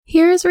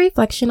Here is a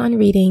reflection on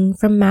reading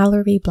from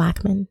Mallory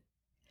Blackman.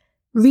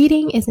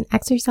 Reading is an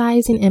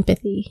exercise in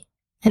empathy,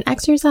 an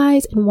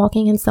exercise in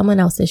walking in someone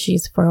else's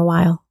shoes for a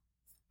while.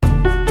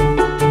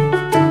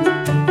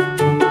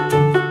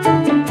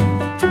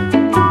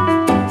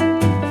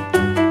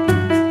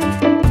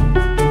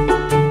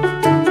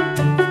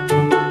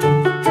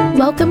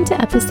 Welcome to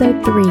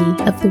episode 3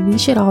 of the We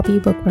Should All Be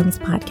Bookworms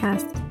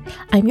podcast.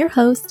 I'm your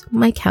host,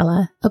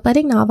 Michaela, a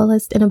budding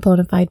novelist and a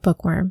bona fide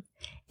bookworm.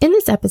 In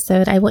this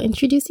episode, I will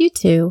introduce you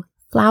to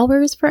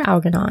Flowers for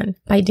Algernon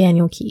by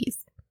Daniel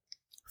Keyes.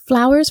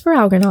 Flowers for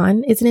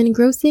Algernon is an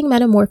engrossing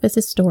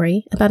metamorphosis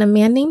story about a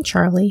man named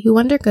Charlie who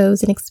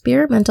undergoes an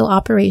experimental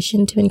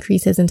operation to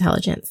increase his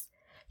intelligence.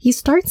 He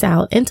starts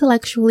out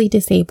intellectually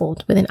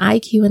disabled with an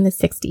IQ in the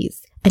 60s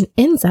and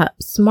ends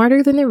up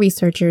smarter than the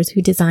researchers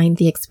who designed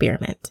the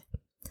experiment.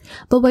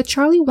 But what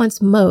Charlie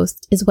wants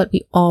most is what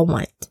we all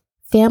want: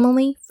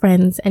 family,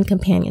 friends, and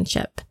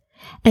companionship.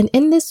 And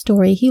in this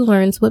story, he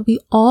learns what we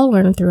all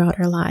learn throughout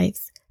our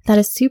lives, that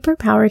a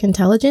superpowered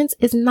intelligence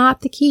is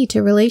not the key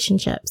to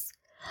relationships.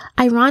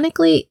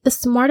 Ironically, the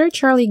smarter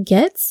Charlie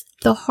gets,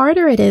 the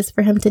harder it is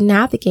for him to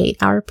navigate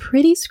our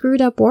pretty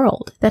screwed up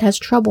world that has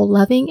trouble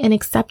loving and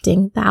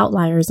accepting the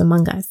outliers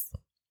among us.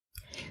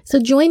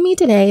 So join me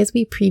today as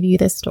we preview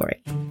this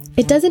story.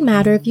 It doesn't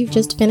matter if you've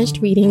just finished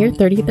reading your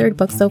 33rd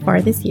book so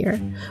far this year,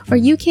 or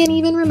you can't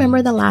even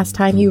remember the last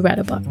time you read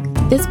a book.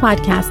 This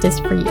podcast is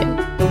for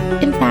you.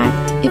 In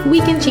fact, if we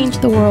can change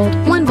the world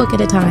one book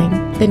at a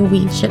time, then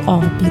we should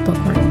all be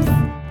bookworms.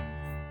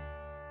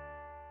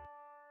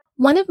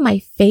 One of my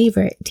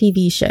favorite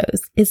TV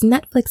shows is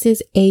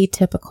Netflix's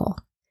Atypical.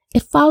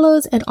 It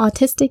follows an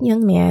autistic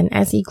young man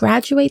as he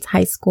graduates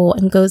high school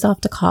and goes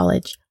off to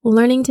college,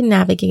 learning to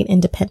navigate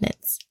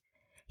independence.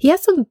 He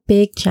has some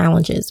big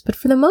challenges, but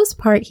for the most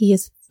part, he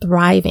is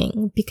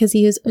thriving because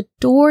he is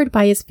adored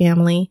by his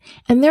family,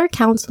 and there are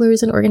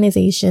counselors and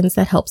organizations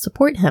that help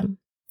support him.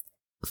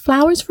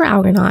 Flowers for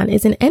Algernon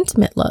is an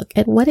intimate look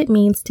at what it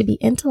means to be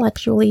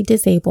intellectually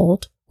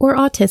disabled or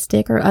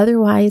autistic or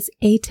otherwise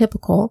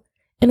atypical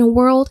in a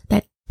world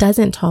that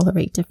doesn't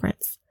tolerate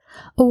difference.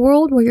 A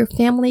world where your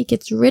family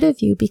gets rid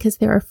of you because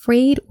they're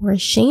afraid or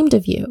ashamed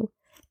of you.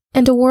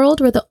 And a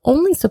world where the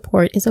only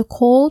support is a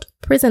cold,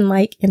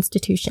 prison-like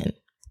institution.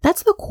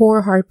 That's the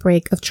core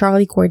heartbreak of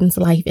Charlie Gordon's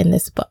life in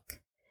this book.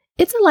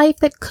 It's a life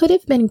that could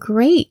have been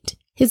great.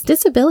 His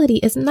disability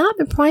is not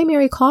the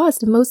primary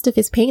cause of most of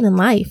his pain in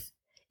life.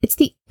 It's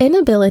the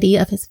inability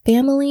of his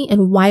family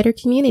and wider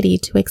community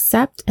to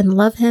accept and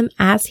love him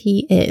as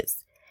he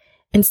is.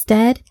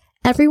 Instead,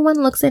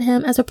 everyone looks at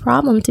him as a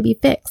problem to be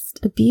fixed,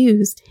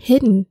 abused,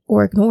 hidden,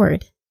 or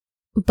ignored.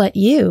 But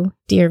you,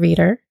 dear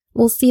reader,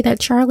 will see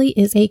that Charlie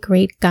is a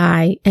great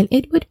guy, and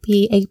it would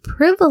be a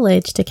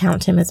privilege to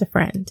count him as a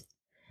friend.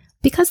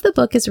 Because the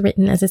book is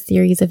written as a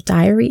series of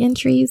diary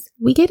entries,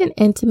 we get an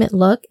intimate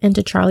look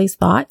into Charlie's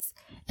thoughts,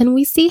 and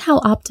we see how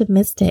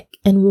optimistic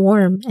and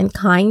warm and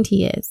kind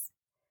he is.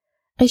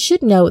 I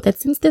should note that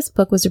since this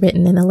book was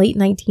written in the late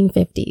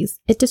 1950s,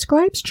 it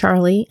describes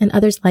Charlie and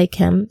others like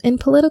him in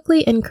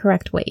politically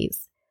incorrect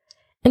ways.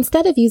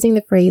 Instead of using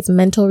the phrase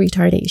mental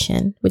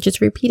retardation, which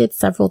is repeated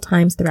several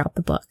times throughout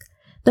the book,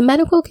 the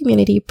medical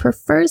community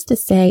prefers to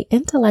say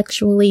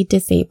intellectually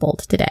disabled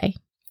today.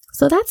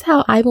 So that's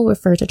how I will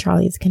refer to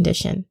Charlie's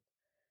condition.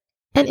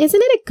 And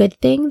isn't it a good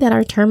thing that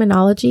our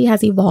terminology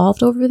has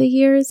evolved over the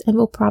years and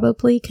will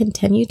probably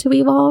continue to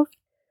evolve?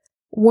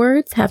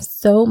 Words have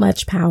so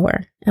much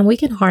power, and we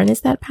can harness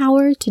that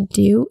power to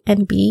do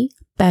and be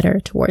better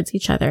towards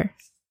each other.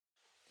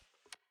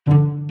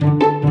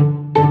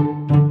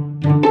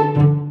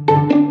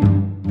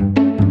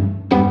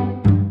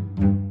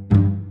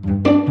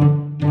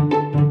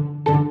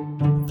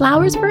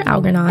 Flowers for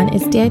Algernon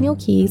is Daniel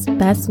Keyes'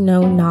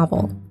 best-known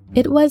novel.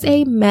 It was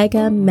a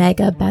mega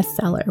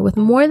bestseller with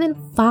more than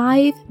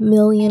 5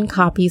 million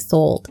copies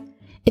sold.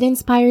 It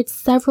inspired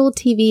several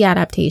TV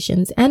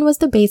adaptations and was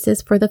the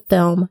basis for the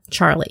film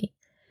Charlie.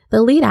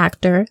 The lead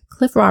actor,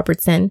 Cliff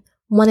Robertson,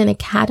 won an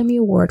Academy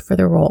Award for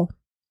the role.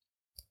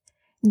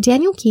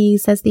 Daniel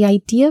Keyes says the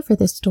idea for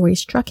this story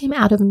struck him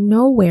out of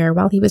nowhere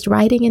while he was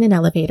riding in an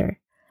elevator,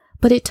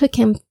 but it took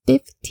him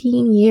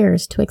 15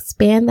 years to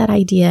expand that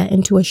idea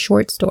into a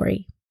short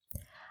story.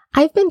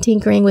 I've been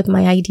tinkering with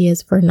my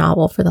ideas for a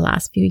novel for the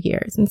last few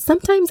years, and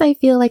sometimes I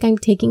feel like I'm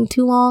taking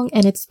too long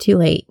and it's too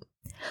late.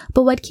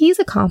 But what Keyes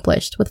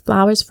accomplished with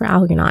Flowers for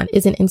Algernon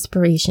is an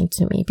inspiration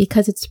to me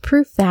because it's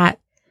proof that,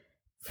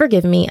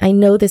 forgive me, I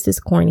know this is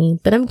corny,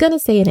 but I'm gonna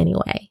say it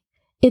anyway.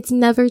 It's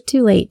never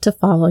too late to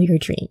follow your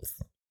dreams.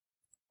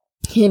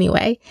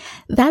 Anyway,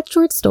 that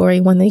short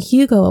story won the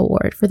Hugo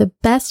Award for the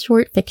best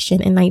short fiction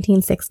in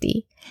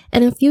 1960.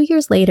 And a few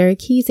years later,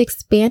 Keyes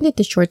expanded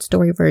the short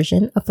story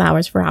version of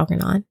Flowers for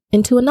Algernon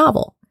into a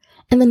novel.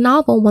 And the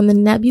novel won the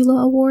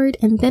Nebula Award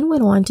and then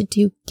went on to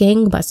do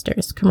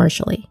gangbusters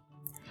commercially.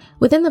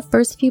 Within the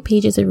first few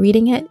pages of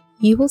reading it,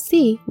 you will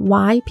see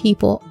why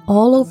people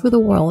all over the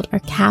world are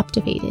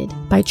captivated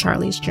by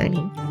Charlie's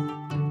journey.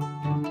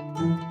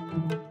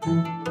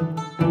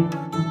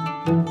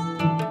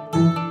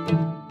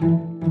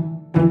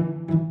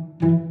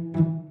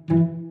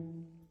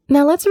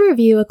 let's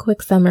review a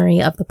quick summary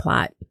of the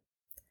plot.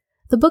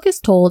 The book is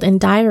told in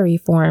diary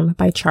form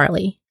by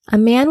Charlie, a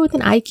man with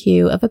an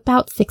IQ of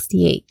about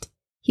 68.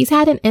 He's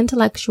had an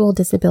intellectual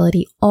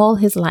disability all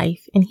his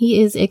life, and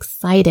he is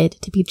excited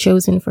to be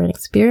chosen for an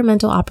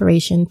experimental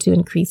operation to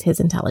increase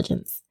his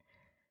intelligence.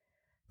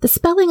 The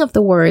spelling of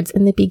the words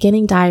in the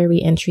beginning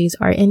diary entries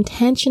are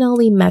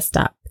intentionally messed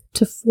up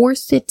to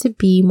force it to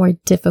be more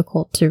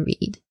difficult to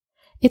read.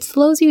 It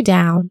slows you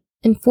down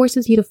and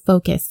forces you to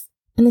focus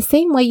in the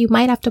same way you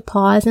might have to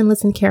pause and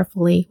listen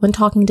carefully when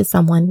talking to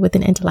someone with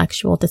an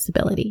intellectual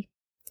disability.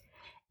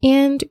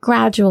 And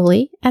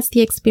gradually, as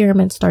the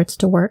experiment starts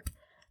to work,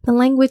 the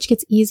language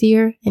gets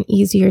easier and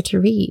easier to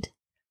read,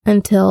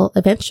 until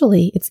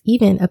eventually it's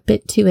even a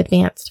bit too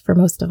advanced for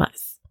most of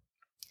us.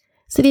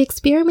 So the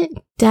experiment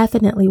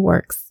definitely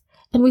works,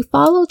 and we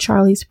follow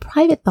Charlie's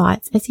private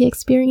thoughts as he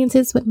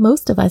experiences what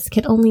most of us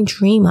can only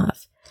dream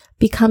of,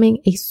 becoming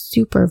a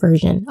super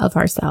version of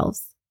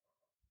ourselves.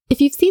 If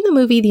you've seen the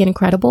movie The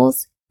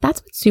Incredibles,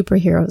 that's what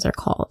superheroes are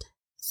called,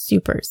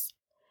 supers.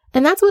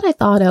 And that's what I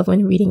thought of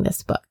when reading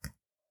this book.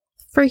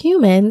 For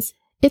humans,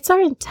 it's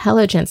our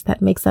intelligence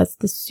that makes us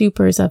the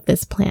supers of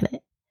this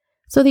planet.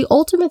 So the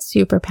ultimate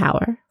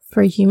superpower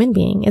for a human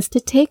being is to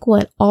take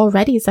what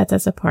already sets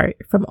us apart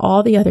from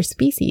all the other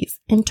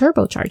species and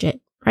turbocharge it,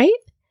 right?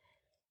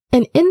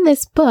 And in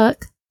this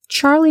book,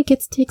 Charlie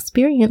gets to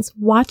experience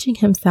watching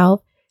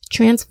himself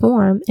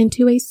transform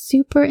into a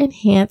super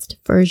enhanced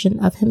version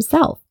of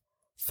himself,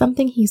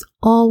 something he's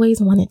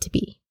always wanted to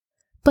be.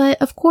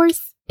 But of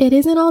course, it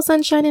isn't all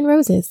sunshine and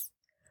roses.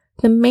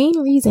 The main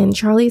reason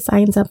Charlie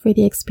signs up for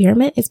the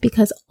experiment is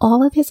because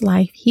all of his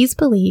life he's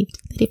believed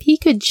that if he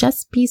could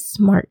just be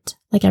smart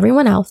like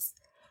everyone else,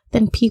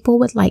 then people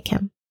would like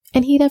him,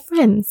 and he'd have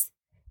friends,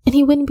 and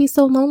he wouldn't be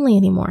so lonely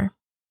anymore.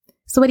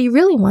 So what he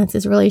really wants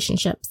is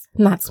relationships,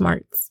 not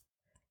smarts.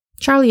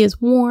 Charlie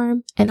is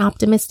warm and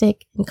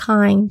optimistic and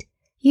kind.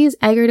 He is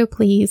eager to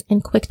please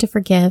and quick to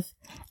forgive.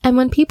 And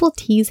when people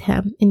tease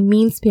him in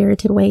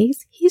mean-spirited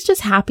ways, he's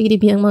just happy to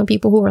be among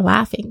people who are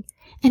laughing.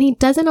 And he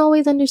doesn't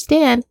always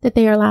understand that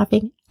they are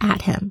laughing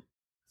at him.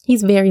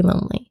 He's very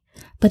lonely,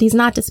 but he's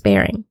not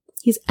despairing.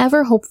 He's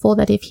ever hopeful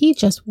that if he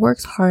just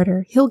works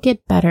harder, he'll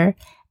get better,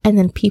 and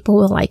then people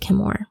will like him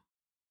more.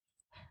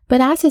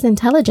 But as his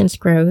intelligence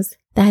grows,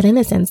 that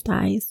innocence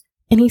dies,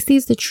 and he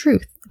sees the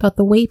truth about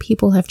the way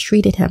people have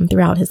treated him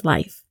throughout his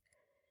life.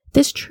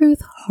 This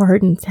truth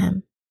hardens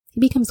him.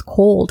 He becomes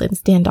cold and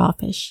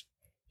standoffish.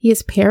 He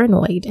is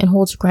paranoid and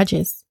holds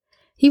grudges.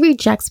 He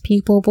rejects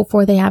people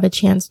before they have a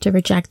chance to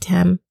reject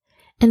him,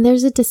 and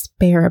there's a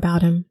despair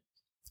about him.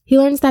 He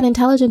learns that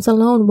intelligence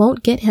alone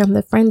won't get him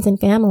the friends and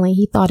family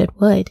he thought it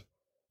would.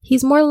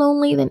 He's more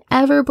lonely than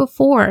ever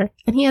before,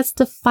 and he has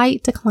to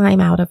fight to climb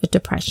out of a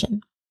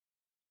depression.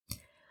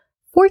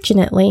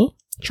 Fortunately,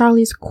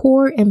 Charlie's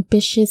core,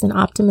 ambitious, and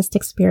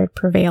optimistic spirit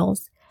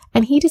prevails,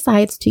 and he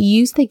decides to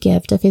use the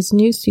gift of his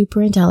new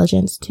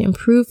superintelligence to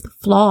improve the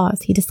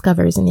flaws he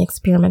discovers in the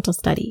experimental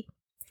study.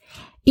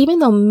 Even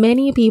though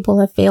many people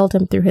have failed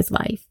him through his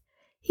life,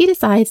 he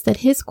decides that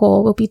his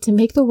goal will be to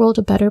make the world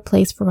a better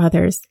place for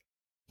others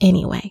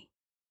anyway.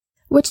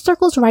 Which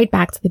circles right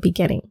back to the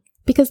beginning,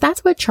 because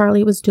that's what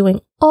Charlie was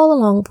doing all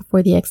along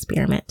before the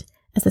experiment.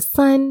 As a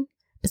son,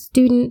 a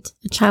student,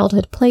 a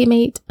childhood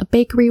playmate, a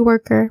bakery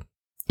worker.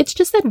 It's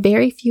just that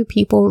very few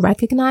people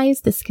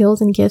recognized the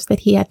skills and gifts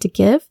that he had to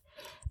give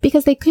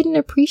because they couldn't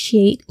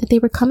appreciate that they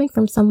were coming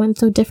from someone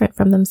so different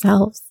from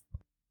themselves.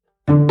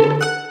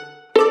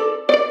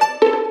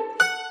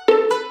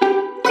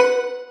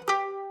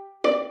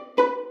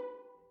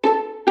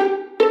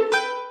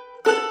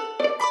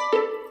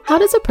 How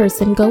does a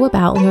person go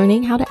about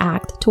learning how to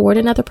act toward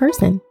another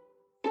person?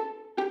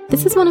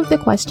 This is one of the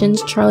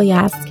questions Charlie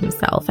asks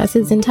himself as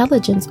his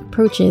intelligence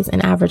approaches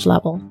an average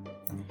level.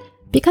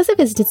 Because of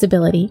his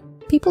disability,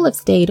 people have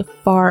stayed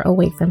far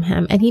away from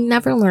him, and he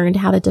never learned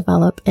how to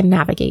develop and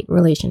navigate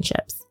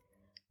relationships.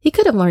 He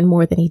could have learned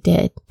more than he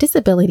did.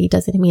 Disability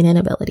doesn't mean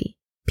inability.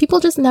 People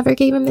just never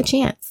gave him the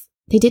chance.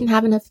 They didn't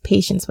have enough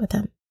patience with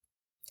him.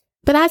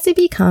 But as he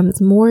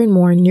becomes more and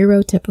more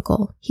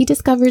neurotypical, he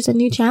discovers a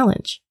new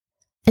challenge.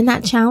 And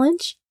that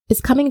challenge is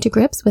coming to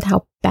grips with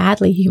how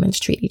badly humans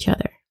treat each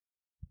other.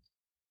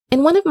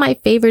 In one of my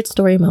favorite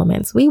story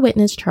moments, we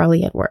witnessed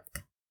Charlie at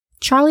work.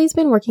 Charlie's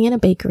been working in a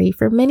bakery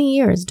for many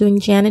years doing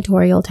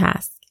janitorial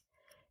tasks.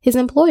 His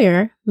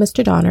employer,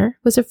 Mr. Donner,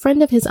 was a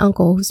friend of his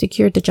uncle who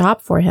secured the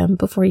job for him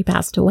before he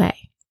passed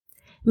away.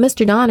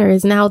 Mr. Donner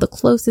is now the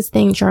closest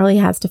thing Charlie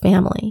has to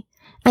family,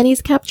 and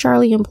he's kept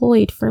Charlie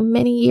employed for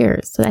many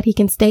years so that he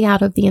can stay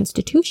out of the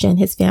institution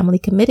his family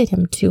committed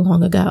him to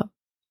long ago.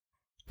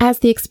 As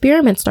the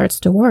experiment starts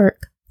to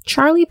work,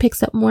 Charlie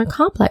picks up more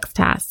complex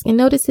tasks and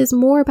notices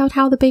more about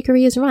how the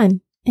bakery is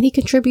run, and he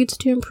contributes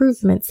to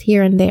improvements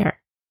here and there.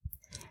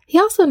 He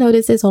also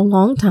notices a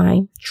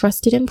long-time,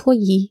 trusted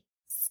employee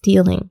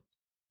stealing.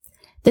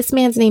 This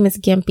man's name is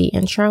Gimpy,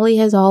 and Charlie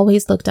has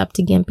always looked up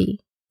to Gimpy.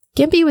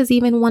 Gimpy was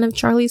even one of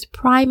Charlie's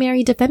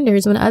primary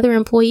defenders when other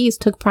employees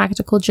took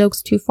practical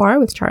jokes too far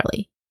with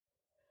Charlie.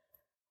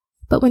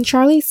 But when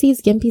Charlie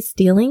sees Gimpy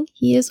stealing,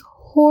 he is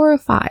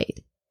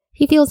horrified.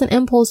 He feels an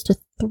impulse to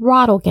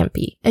throttle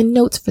Gimpy and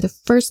notes for the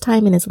first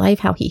time in his life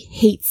how he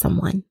hates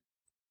someone.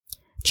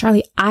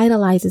 Charlie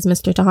idolizes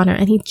Mr. Donner,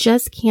 and he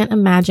just can't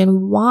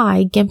imagine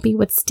why Gimpy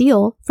would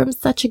steal from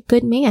such a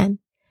good man.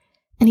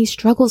 And he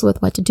struggles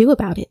with what to do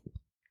about it.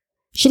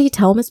 Should he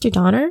tell Mr.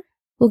 Donner?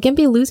 Will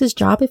Gimpy lose his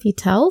job if he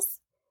tells?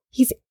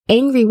 He's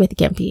angry with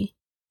Gimpy,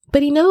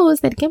 but he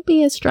knows that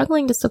Gimpy is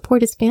struggling to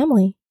support his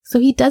family, so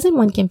he doesn't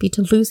want Gimpy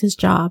to lose his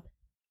job.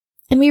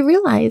 And we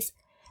realize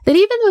that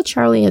even though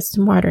Charlie is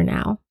smarter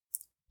now,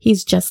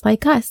 he's just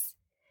like us.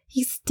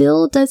 He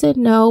still doesn't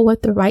know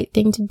what the right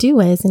thing to do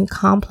is in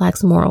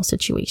complex moral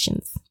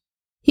situations.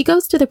 He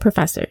goes to the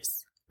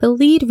professors, the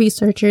lead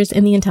researchers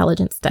in the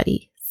intelligence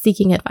study,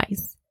 seeking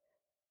advice.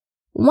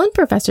 One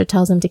professor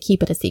tells him to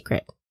keep it a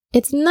secret.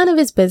 It's none of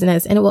his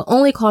business and it will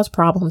only cause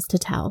problems to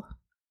tell.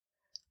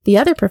 The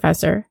other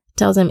professor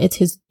tells him it's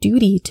his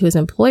duty to his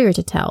employer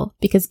to tell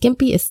because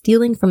Gimpy is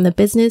stealing from the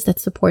business that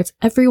supports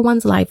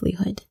everyone's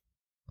livelihood.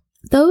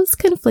 Those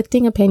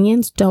conflicting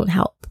opinions don't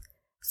help,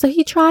 so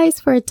he tries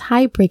for a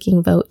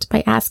tie-breaking vote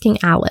by asking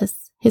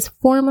Alice, his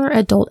former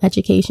adult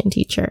education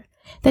teacher,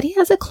 that he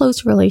has a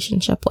close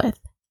relationship with.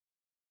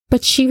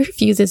 But she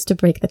refuses to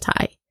break the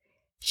tie.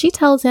 She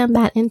tells him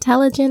that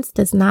intelligence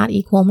does not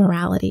equal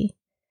morality.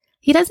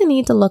 He doesn't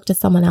need to look to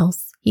someone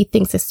else he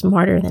thinks is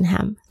smarter than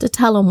him to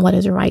tell him what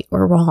is right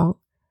or wrong.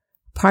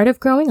 Part of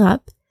growing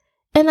up,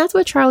 and that's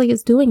what Charlie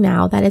is doing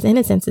now that his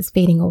innocence is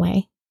fading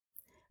away.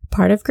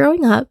 Part of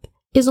growing up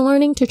is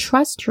learning to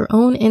trust your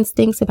own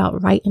instincts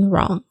about right and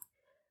wrong.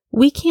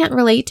 We can't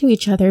relate to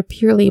each other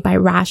purely by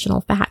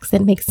rational facts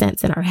that make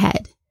sense in our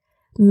head.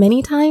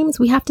 Many times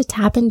we have to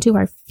tap into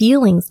our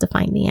feelings to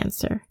find the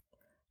answer.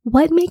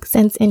 What makes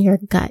sense in your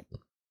gut?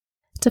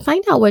 To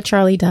find out what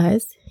Charlie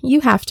does,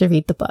 you have to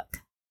read the book.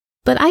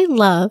 But I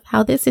love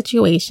how this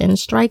situation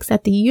strikes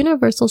at the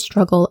universal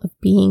struggle of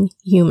being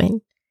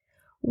human.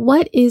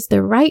 What is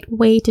the right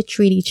way to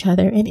treat each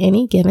other in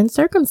any given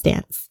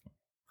circumstance?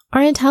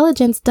 Our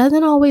intelligence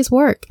doesn't always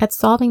work at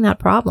solving that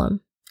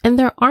problem, and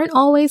there aren't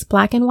always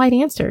black and white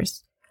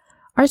answers.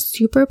 Our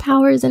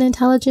superpowers and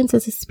intelligence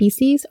as a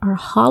species are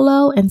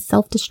hollow and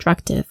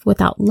self-destructive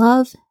without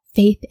love,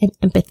 faith, and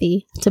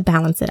empathy to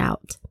balance it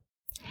out.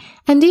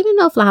 And even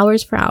though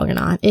Flowers for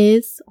Algernon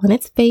is, on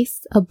its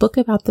face, a book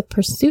about the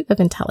pursuit of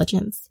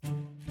intelligence,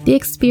 the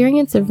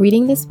experience of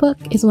reading this book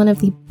is one of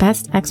the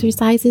best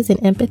exercises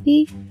in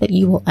empathy that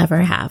you will ever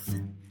have.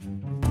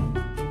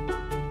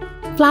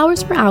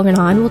 Flowers for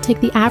Algernon will take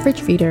the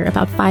average reader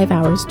about 5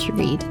 hours to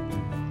read.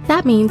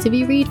 That means if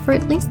you read for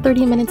at least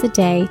 30 minutes a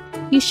day,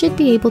 you should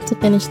be able to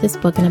finish this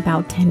book in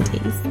about 10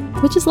 days,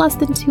 which is less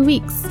than 2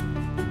 weeks.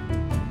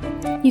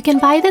 You can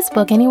buy this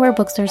book anywhere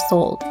books are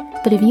sold,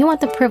 but if you want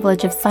the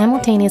privilege of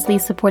simultaneously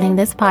supporting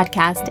this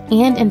podcast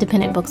and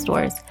independent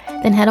bookstores,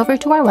 then head over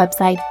to our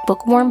website,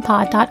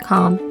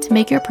 bookwormpod.com, to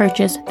make your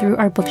purchase through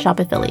our bookshop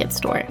affiliate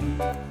store.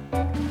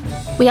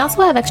 We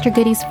also have extra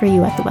goodies for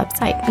you at the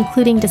website,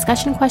 including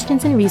discussion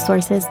questions and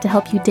resources to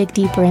help you dig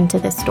deeper into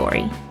this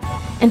story.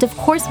 And of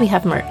course, we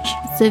have merch.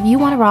 So if you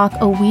want to rock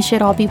a We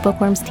Should All Be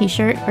Bookworms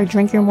t-shirt or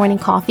drink your morning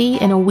coffee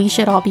in a We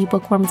Should All Be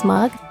Bookworms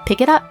mug,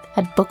 pick it up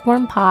at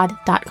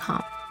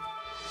bookwormpod.com.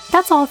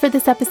 That's all for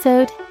this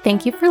episode.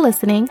 Thank you for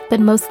listening, but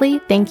mostly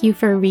thank you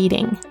for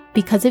reading.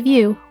 Because of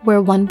you,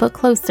 we're one book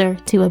closer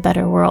to a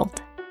better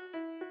world.